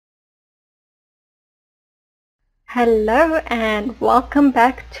Hello and welcome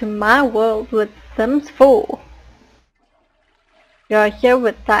back to my world with Sims 4. You're here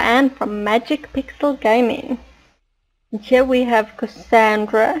with Diane from Magic Pixel Gaming. And here we have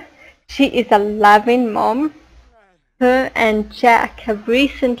Cassandra. She is a loving mom. Her and Jack have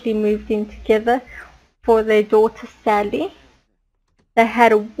recently moved in together for their daughter Sally. They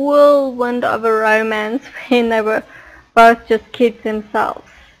had a whirlwind of a romance when they were both just kids themselves.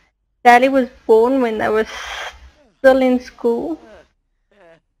 Sally was born when they were still in school,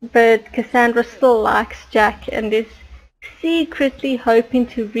 but Cassandra still likes Jack and is secretly hoping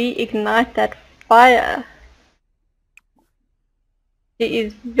to reignite that fire. She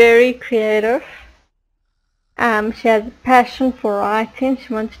is very creative. She has a passion for writing.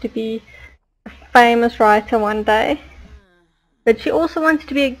 She wants to be a famous writer one day. But she also wants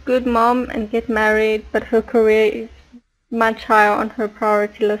to be a good mom and get married, but her career is much higher on her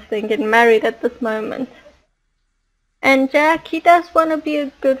priority list than getting married at this moment. And Jack, he does want to be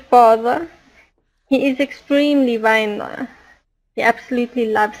a good father. He is extremely vain though. He absolutely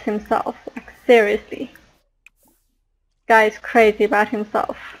loves himself, like seriously. This guy is crazy about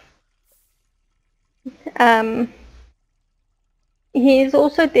himself. He is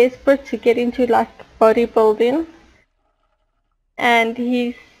also desperate to get into like bodybuilding. And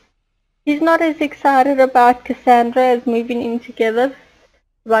he's not as excited about Cassandra as moving in together,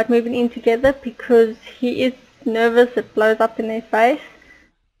 because he is nervous it blows up in their face.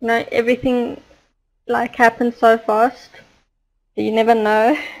 You know, everything like happens so fast, you never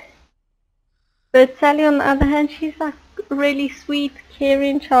know. But Sally on the other hand, she's like a really sweet,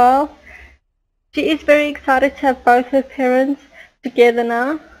 caring child. She is very excited to have both her parents together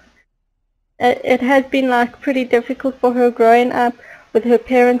now. It has been like pretty difficult for her growing up with her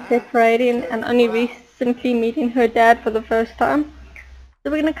parents separating and only recently meeting her dad for the first time. So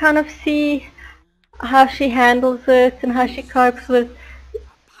we're going to kind of see how she handles it and how she copes with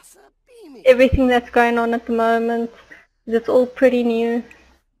everything that's going on at the moment. It's all pretty new.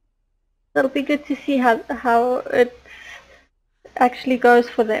 It'll be good to see how it actually goes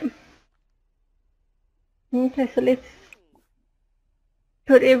for them. Okay, so let's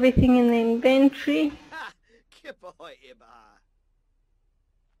put everything in the inventory.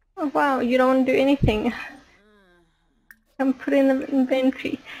 Oh wow, you don't want to do anything. Come put in the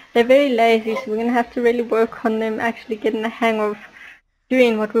inventory. They're very lazy, so we're going to have to really work on them actually getting the hang of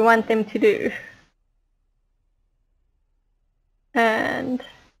doing what we want them to do. And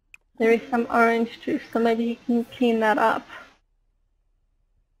there is some orange juice, so maybe you can clean that up.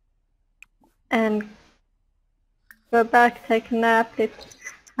 And go back, take a nap, let's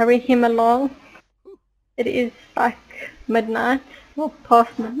hurry him along. It is like midnight, well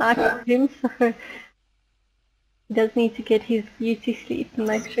past midnight for him, so he does need to get his beauty sleep and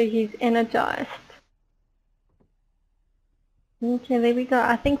make sure he's energized. Okay, there we go.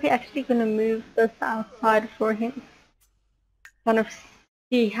 I think we're actually going to move this outside for him. Kind of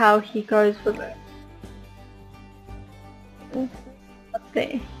see how he goes with it. Up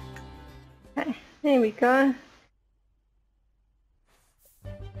there. Okay, there we go.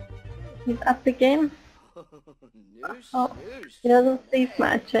 He's up again. Oh, he doesn't sleep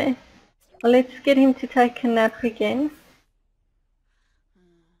much, eh? Well, let's get him to take a nap again.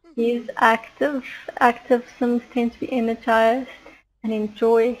 He is active. Active Sims tend to be energized and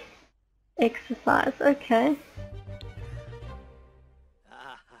enjoy exercise. Okay.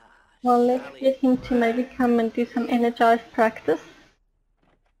 Well, let's get him to maybe come and do some energized practice.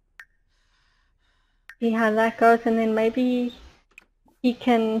 See how that goes, and then maybe he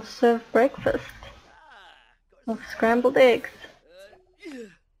can serve breakfast of scrambled eggs.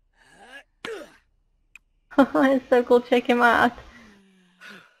 It's so cool, check him out.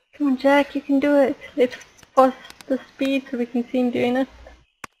 Come on Jack, you can do it. Let's pause the speed so we can see him doing it.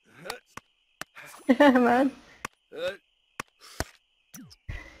 Yeah man.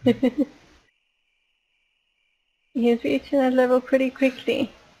 He's reaching that level pretty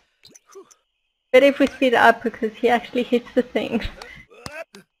quickly. But if we speed it up because he actually hits the thing.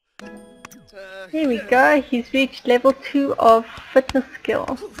 Here we go, he's reached level 2 of fitness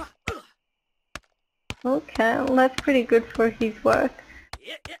skill. Okay, well that's pretty good for his work.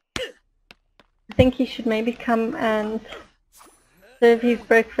 I think he should maybe come and serve his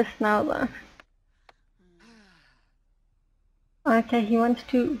breakfast now though. Okay, he wants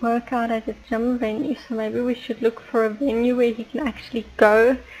to work out at a gym venue, so maybe we should look for a venue where he can actually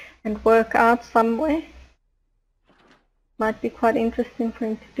go and work out somewhere. Might be quite interesting for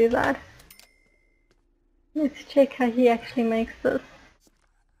him to do that. Let's check how he actually makes this.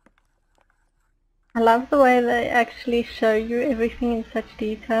 I love the way they actually show you everything in such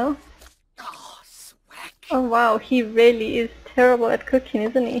detail. Oh wow, he really is terrible at cooking,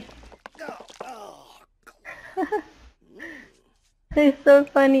 isn't he? He's so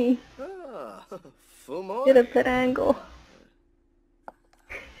funny. Get a better angle.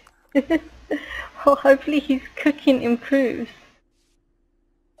 Well, hopefully his cooking improves.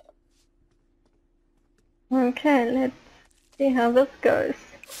 Okay, let's see how this goes.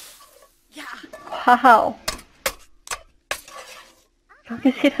 Wow. As long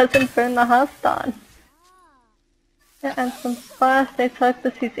as he doesn't burn the house down. Yeah, and some spice. Let's hope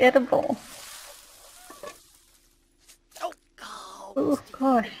this is edible. Oh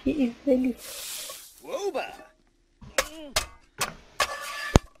gosh, he is really...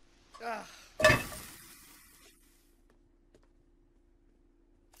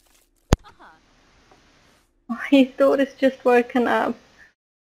 Oh, his daughter's just woken up.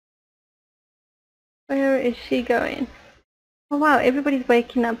 Where is she going? Oh wow, everybody's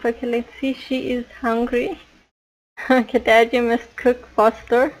waking up. Okay, let's see. She is hungry. Okay, Dad, you must cook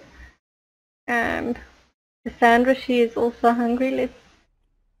faster. And Cassandra, she is also hungry. Let's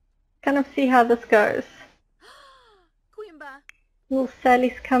kind of see how this goes. Little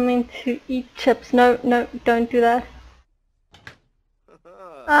Sally's coming to eat chips. No, no, don't do that.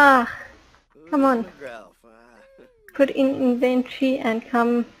 Ah, come on. Put in inventory and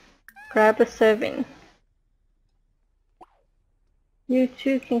come grab a serving. You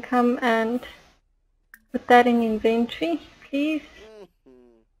two can come and put that in inventory, please.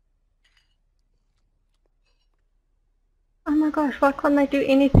 Oh my gosh, why can't they do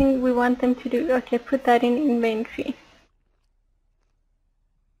anything we want them to do? Okay, put that in inventory.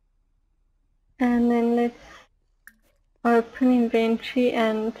 And then let's open inventory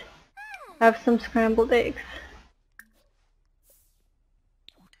and have some scrambled eggs.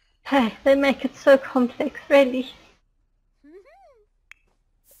 Hey, they make it so complex, really.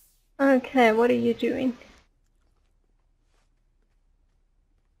 Okay, what are you doing?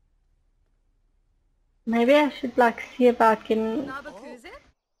 Maybe I should like see about getting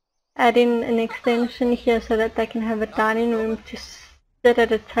adding an extension here so that they can have a dining room to sit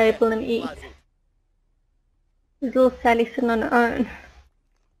at a table and eat. There's little Sally sitting on her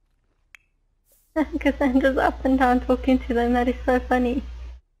own. Cassandra's up and down talking to them. That is so funny.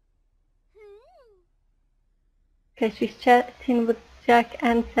 Okay, she's chatting with Jack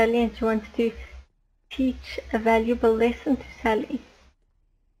and Sally and she wants to teach a valuable lesson to Sally.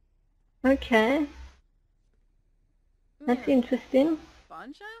 Okay. That's interesting.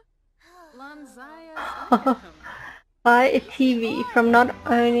 Buy a TV from not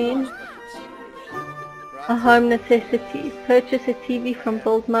owning a home necessity. Purchase a TV from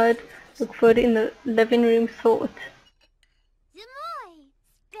build mode. Look for it in the living room sort.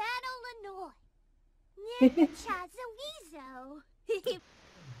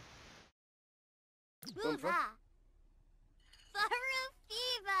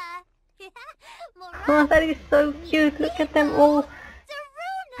 Oh, that is so cute. Look at them all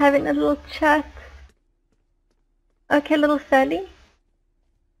having a little chat. Okay, little Sally.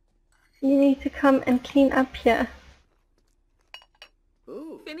 You need to come and clean up here.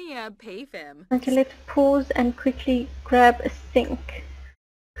 Okay, let's pause and quickly grab a sink.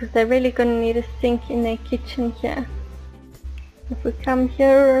 Because they're really going to need a sink in their kitchen here. If we come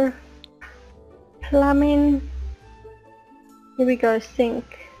here, plumbing. Here we go, sink.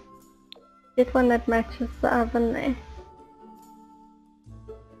 Get one that matches the oven there.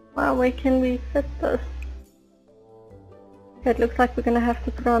 Wow, where can we fit this? Okay, it looks like we're going to have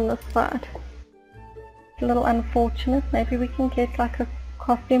to put it on this side. It's a little unfortunate. Maybe we can get like a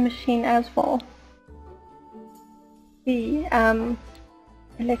coffee machine as well. The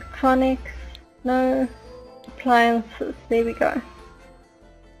electronics, no appliances. There we go.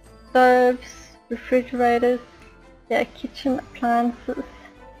 Stoves, refrigerators, yeah, kitchen appliances.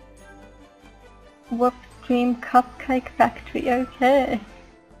 Whipped cream cupcake factory. Okay.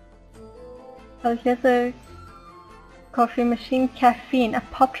 So here's a coffee machine. Caffeine, a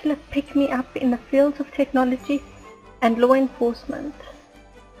popular pick-me-up in the fields of technology and law enforcement.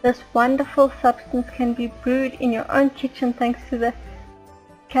 This wonderful substance can be brewed in your own kitchen thanks to the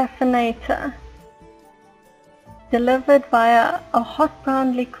caffeinator. Delivered via a hot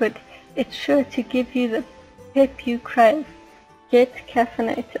brown liquid, it's sure to give you the pep you crave. Get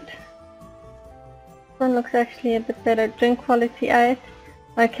caffeinated. This one looks actually a bit better. Drink quality 8.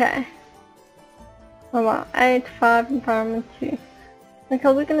 Okay. Oh wow, 8, 5, environment 2.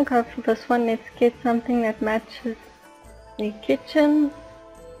 Okay, we're gonna go for this one. Let's get something that matches the kitchen.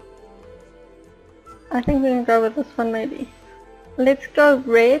 I think we're gonna go with this one maybe. Let's go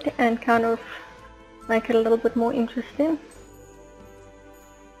red and kind of make it a little bit more interesting.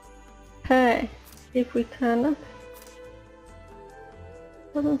 Okay. See if we turn it.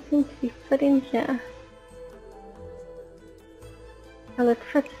 Doesn't seem to be fitting here. Well, it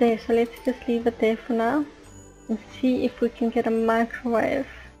fits there, so let's just leave it there for now and see if we can get a microwave.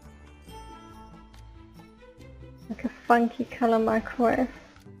 Like a funky color microwave.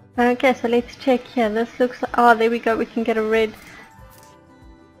 Okay, so let's check here. This looks like, oh, there we go, we can get a red.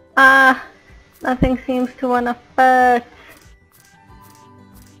 Ah, nothing seems to want to fit.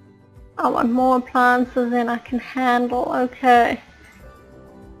 I want more appliances than I can handle. Okay.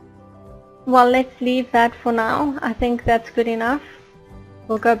 Well, let's leave that for now. I think that's good enough.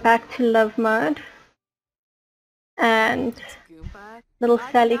 We'll go back to love mode. And little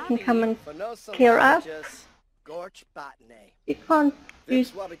Sally can come and clear up. You can't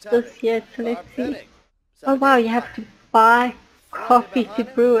use this yet, so let's see. Oh wow, you have to buy coffee to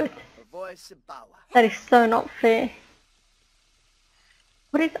brew it. That is so not fair.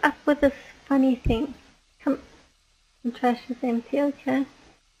 What is up with this funny thing? Come, the trash is empty, okay.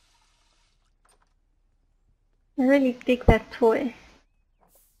 I really dig that toy.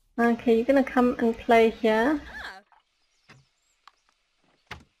 Okay, you're gonna come and play here.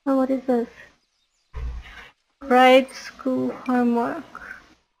 Oh, what is this? Grade school homework.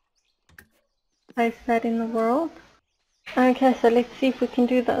 Place that in the world. Okay, so let's see if we can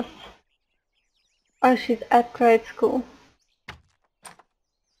do this. Oh, she's at grade school.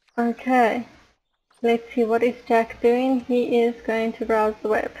 Okay, let's see, what is Jack doing? He is going to browse the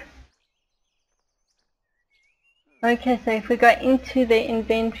web. Okay, so if we go into the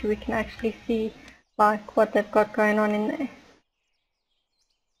inventory, we can actually see like what they've got going on in there.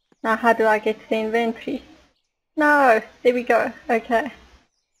 Now how do I get to the inventory? No, there we go. Okay.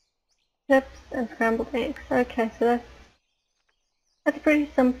 Chips and scrambled eggs. Okay, so that's pretty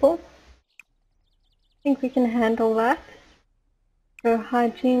simple. I think we can handle that. So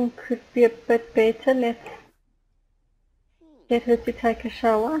hygiene could be a bit better. Let's get her to take a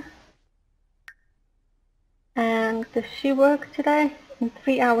shower. And does she work today? In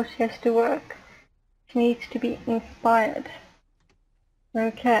 3 hours she has to work. She needs to be inspired.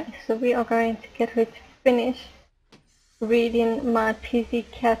 Okay, so we are going to get her to finish reading My Pizzy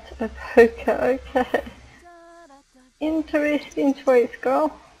Cat a Poker. Okay. Interesting choice,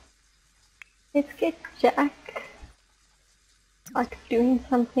 girl. Let's get Jack like doing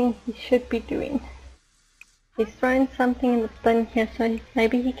something he should be doing. He's throwing something in the bin here, so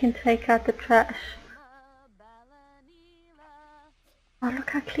maybe he can take out the trash. Oh, look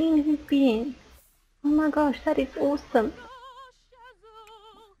how clean he's being. Oh my gosh, that is awesome.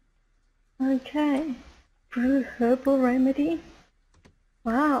 Okay. Brew herbal remedy.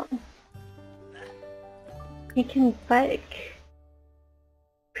 Wow. He can bake.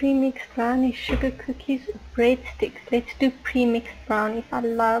 Pre-mixed brownies, sugar cookies, breadsticks. Let's do pre-mixed brownies. I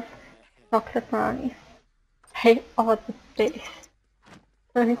love chocolate brownies. They are the best.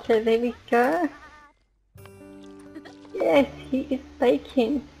 Okay, there we go. Yes, he is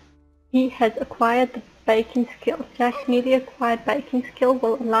baking. He has acquired the baking skill. Jack's newly acquired baking skill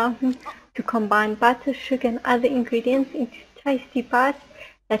will allow him to combine butter, sugar and other ingredients into tasty bites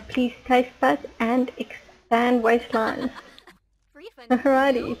that please taste buds and expand waistlines.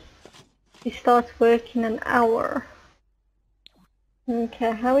 Alrighty. She starts work in an hour.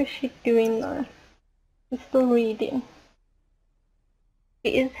 Okay, how is she doing though? She's still reading.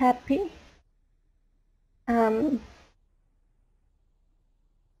 She is happy.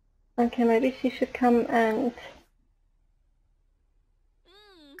 Okay, maybe she should come and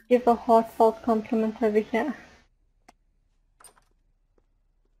give a heartfelt compliment over here.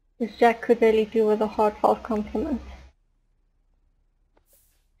 Because Jack could really do with a heartfelt compliment.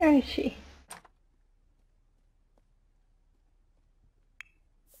 Where is she?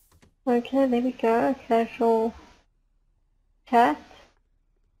 Okay, there we go. Casual chat.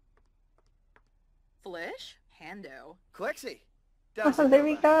 Flish? Hando. Clixie. Oh, there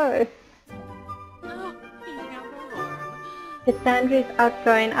we go. Cassandra is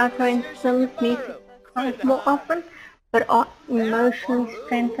outgoing. Outgoing Sims need to fight more often, but are emotionally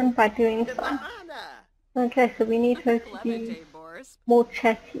strengthened by doing so. Okay, so we need her to be more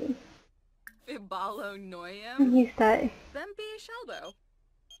chatty. In his day,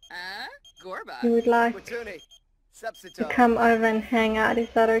 he would like to come over and hang out. Is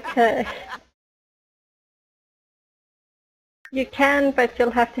that okay? You can, but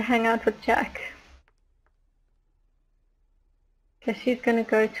you'll have to hang out with Jack. Okay, she's gonna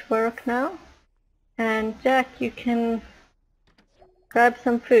go to work now. And Jack, you can grab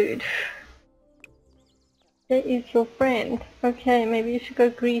some food. There is your friend. Okay, maybe you should go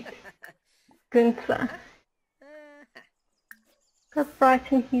greet Gunther. Go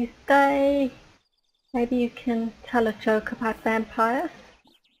brighten his day. Maybe you can tell a joke about vampires.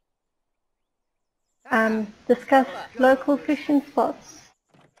 Discuss local fishing spots.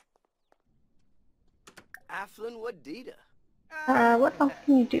 Aflin Wadida. What else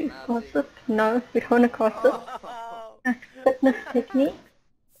can you do? Gossip? No, we don't want to gossip. Fitness technique.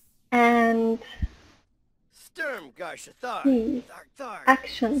 And Sturm Garshathar. Hmm.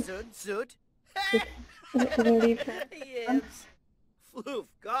 Action. Sud Sud. We can leave that one. Floof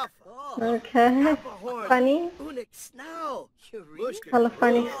Goff. Okay. Funny. Unik Snow. Tell a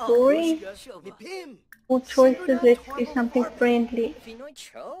funny story. Nipim. More choices, let's do something friendly. Finoi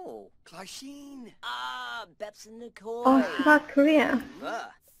Cho. Klarshin. Bepson Nicole. Oh, it's about Korea.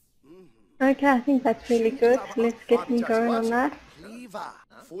 Okay, I think that's really good. So let's get him going on that.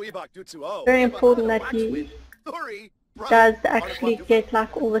 Very important that he does actually get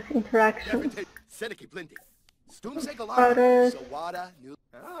like all this interaction. Photos,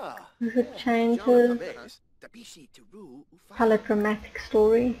 music changes, tell a dramatic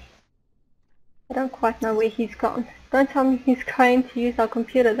story. I don't quite know where he's gone. Don't tell me he's going to use our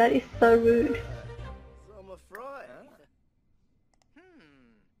computer, that is so rude.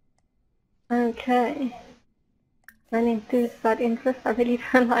 Okay. And enthused about interest, I really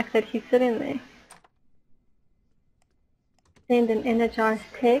don't like that he's sitting there. Send an energized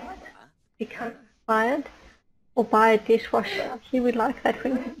text, become inspired, or buy a dishwasher. He would like that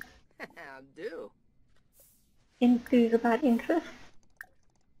from him. Do. Enthused about interest.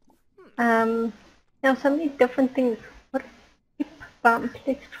 There are so many different things. What hip bump?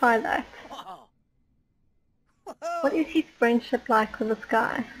 Let's try that. What is his friendship like with this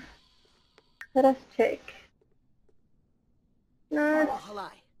guy? Let us check. No,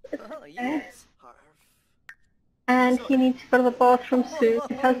 it's okay. And he needs to go to the bathroom soon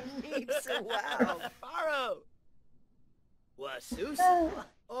because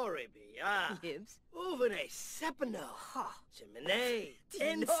Gibbs. Uvene Sepano. Chimene.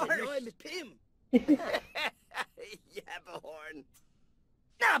 Ensin Pim. Yabahorn.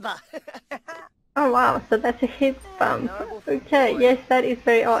 Naba. oh wow, so that's a hip bump. Okay, yes, that is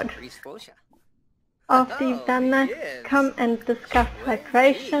very odd. After you've done that, come and discuss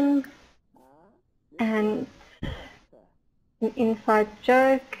hydration and an inside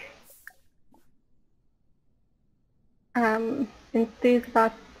joke. Enthused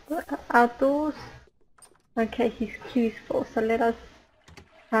about outdoors. Okay, he's useful, so let us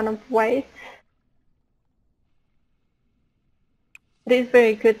kind of wait. It is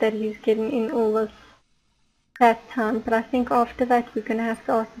very good that he's getting in all this chat time, but I think after that we're going to have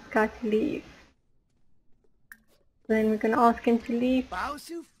to ask this guy to leave. Then we're going to ask him to leave.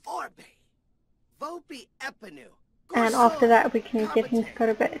 And after that we can get him to go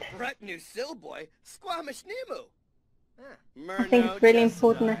to bed. I think it's really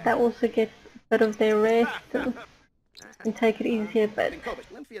important that they also get a bit of their rest and take it easy a bit.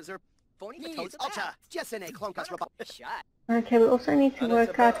 Okay, we also need to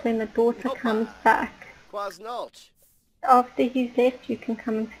work out when the daughter comes back. After he's left, you can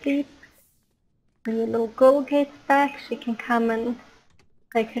come and sleep. When your little girl gets back, she can come and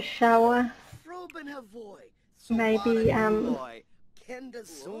take a shower. Maybe,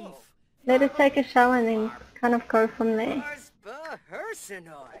 let her take a shower and then kind of go from there.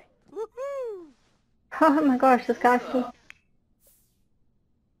 Oh my gosh, this guy's still...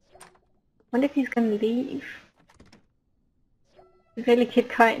 wonder if he's gonna leave. He's really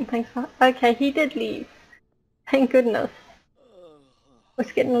kept going, thanks for... Okay, he did leave. Thank goodness.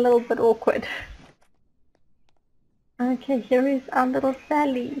 It's getting a little bit awkward. Okay, here is our little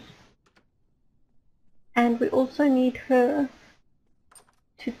Sally. And we also need her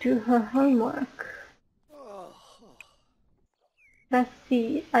to do her homework. Let's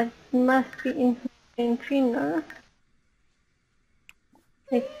see, I must be in her entry now.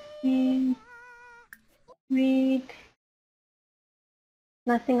 Let's see. Read.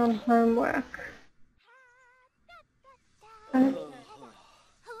 Nothing on homework.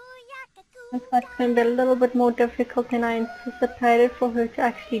 Looks like it's going to be a little bit more difficult than I anticipated for her to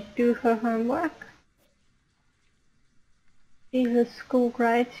actually do her homework. See her school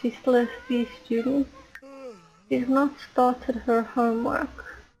grades, she's still a C student. She's not started her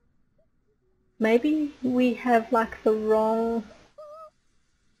homework. Maybe we have like the wrong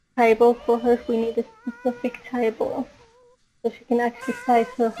table for her if we need a specific table. So she can actually place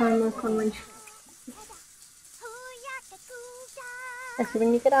her homework on when she... Okay, so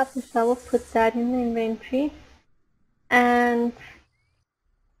when you get out of the shower, put that in the inventory. And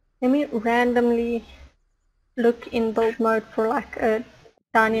let me randomly look in build mode for like a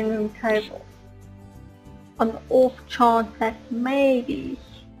dining room table. On the off chance that maybe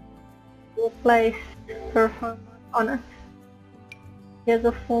we'll place her homework on it. Here's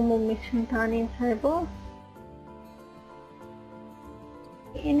a formal mission dining table.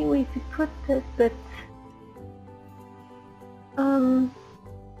 Anyway to put this, but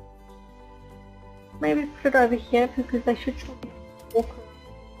maybe put it over here because they should still be walk around.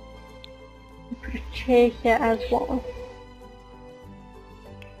 Put a chair here as well,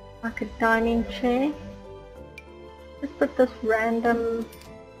 like a dining chair. Just put this random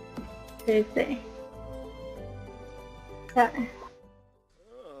chair there. Okay.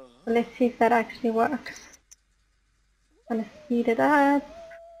 So let's see if that actually works. I'm gonna speed it up.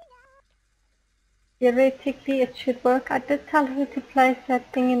 Theoretically it should work. I did tell her to place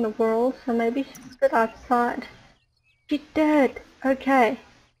that thing in the wall, so maybe she put it outside. She did! Okay.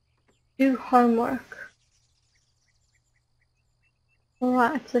 Do homework.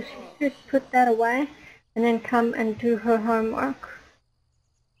 Alright, so she should put that away and then come and do her homework.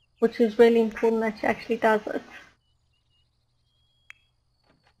 Which is really important that she actually does it.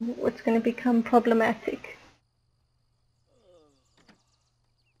 It's going to become problematic.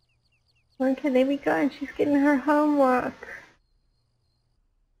 Okay, there we go, and she's getting her homework.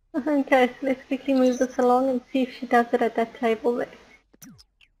 Okay, so let's quickly move this along and see if she does it at that table there.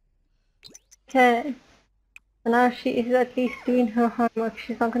 Okay, so now she is at least doing her homework.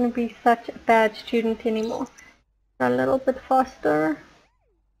 She's not going to be such a bad student anymore. A little bit faster.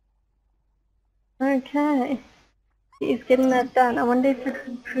 Okay, she is getting that done. I wonder if it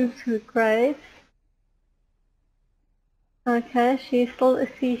improves her grades. Okay, she is still a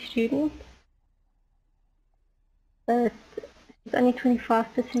C student. But it's only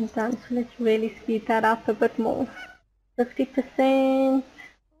 25% done, so let's really speed that up a bit more. 50%.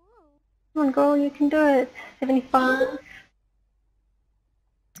 Come on girl, you can do it. 75.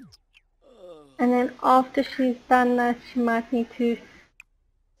 And then after she's done that, she might need to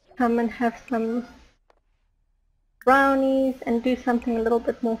come and have some brownies and do something a little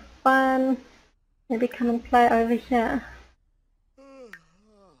bit more fun. Maybe come and play over here.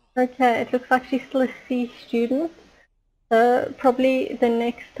 Okay, it looks like she's still a C student. So probably the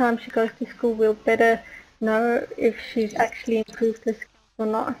next time she goes to school we'll better know if she's actually improved her skills or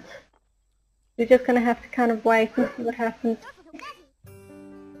not. We're just going to have to kind of wait and see what happens.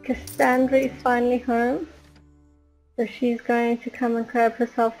 Cassandra is finally home. So she's going to come and grab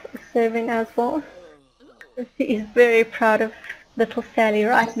herself a serving as well. So she is very proud of little Sally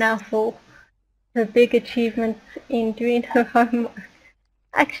right now for her big achievements in doing her homework.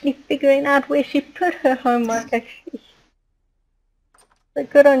 Actually figuring out where she put her homework actually. So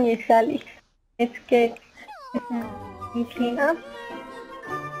good on you, Sally. Let's get you clean up.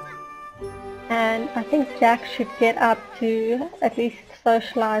 And I think Jack should get up to at least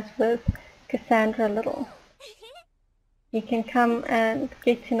socialize with Cassandra a little. He can come and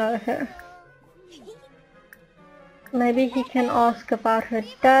get to know her. Maybe he can ask about her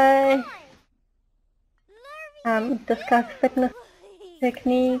day, discuss fitness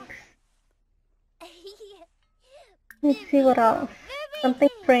techniques. Let's see what else. Something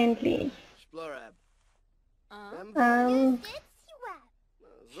friendly.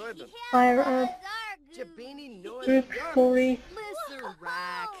 Fire up. Group stories.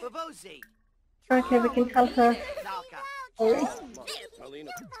 Okay, we can tell her.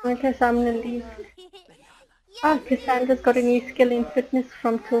 Okay, so I'm gonna leave. Oh, Cassandra's got a new skill in fitness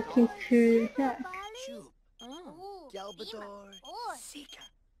from talking to Jack.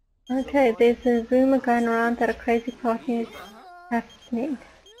 Okay, there's a rumor going around that a crazy party is happening.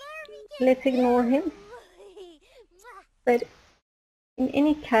 Let's ignore him. But in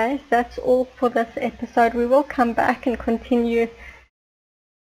any case, that's all for this episode. We will come back and continue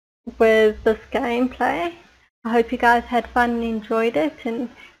with this gameplay. I hope you guys had fun and enjoyed it, and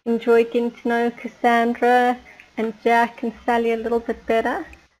enjoyed getting to know Cassandra and Jack and Sally a little bit better.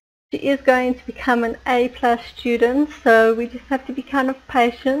 She is going to become an A+ student, so we just have to be kind of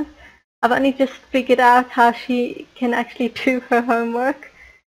patient. I've only just figured out how she can actually do her homework.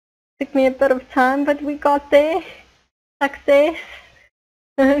 Took me a bit of time, but we got there. Success.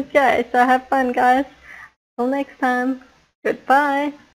 Okay, so have fun guys. Till next time. Goodbye.